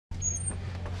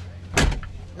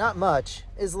not much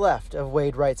is left of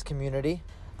Wade Wright's community.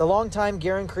 The longtime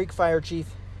Garren Creek fire chief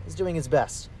is doing his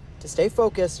best to stay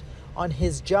focused on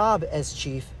his job as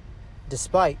chief,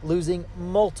 despite losing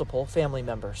multiple family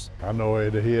members. I know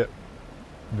it'll hit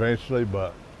eventually,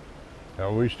 but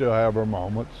we still have our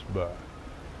moments, but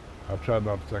I try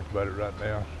not to think about it right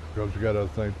now because we got other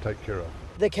things to take care of.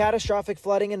 The catastrophic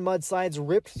flooding and mudslides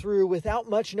ripped through without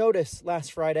much notice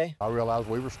last Friday. I realized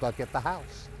we were stuck at the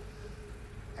house.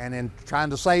 And in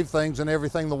trying to save things and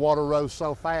everything, the water rose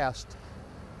so fast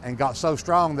and got so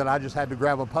strong that I just had to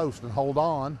grab a post and hold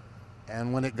on.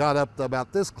 And when it got up to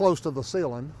about this close to the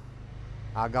ceiling,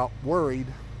 I got worried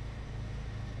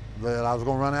that I was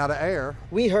going to run out of air.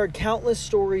 We heard countless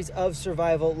stories of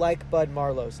survival like Bud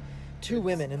Marlowe's. 2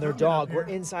 women and their dog were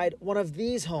inside one of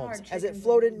these homes as it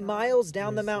floated miles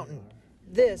down the mountain.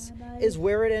 This is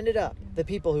where it ended up. The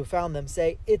people who found them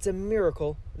say it's a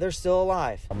miracle they're still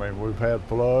alive. I mean, we've had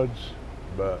floods,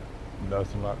 but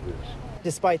nothing like this.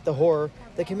 Despite the horror,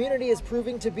 the community is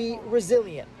proving to be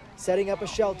resilient, setting up a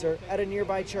shelter at a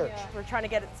nearby church. We're trying to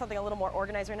get something a little more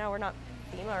organized right now. We're not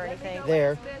FEMA or anything.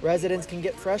 There, residents can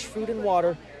get fresh food and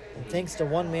water, and thanks to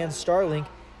one man's Starlink,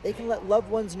 they can let loved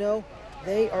ones know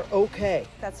they are okay.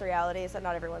 That's the reality, is that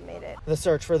not everyone made it. The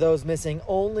search for those missing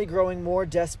only growing more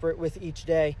desperate with each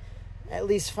day. At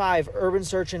least 5 urban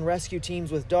search and rescue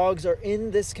teams with dogs are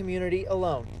in this community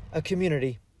alone. A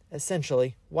community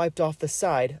essentially wiped off the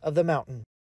side of the mountain.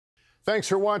 Thanks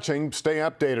for watching. Stay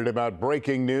updated about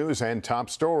breaking news and top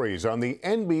stories on the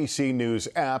NBC News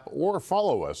app or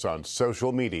follow us on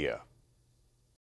social media.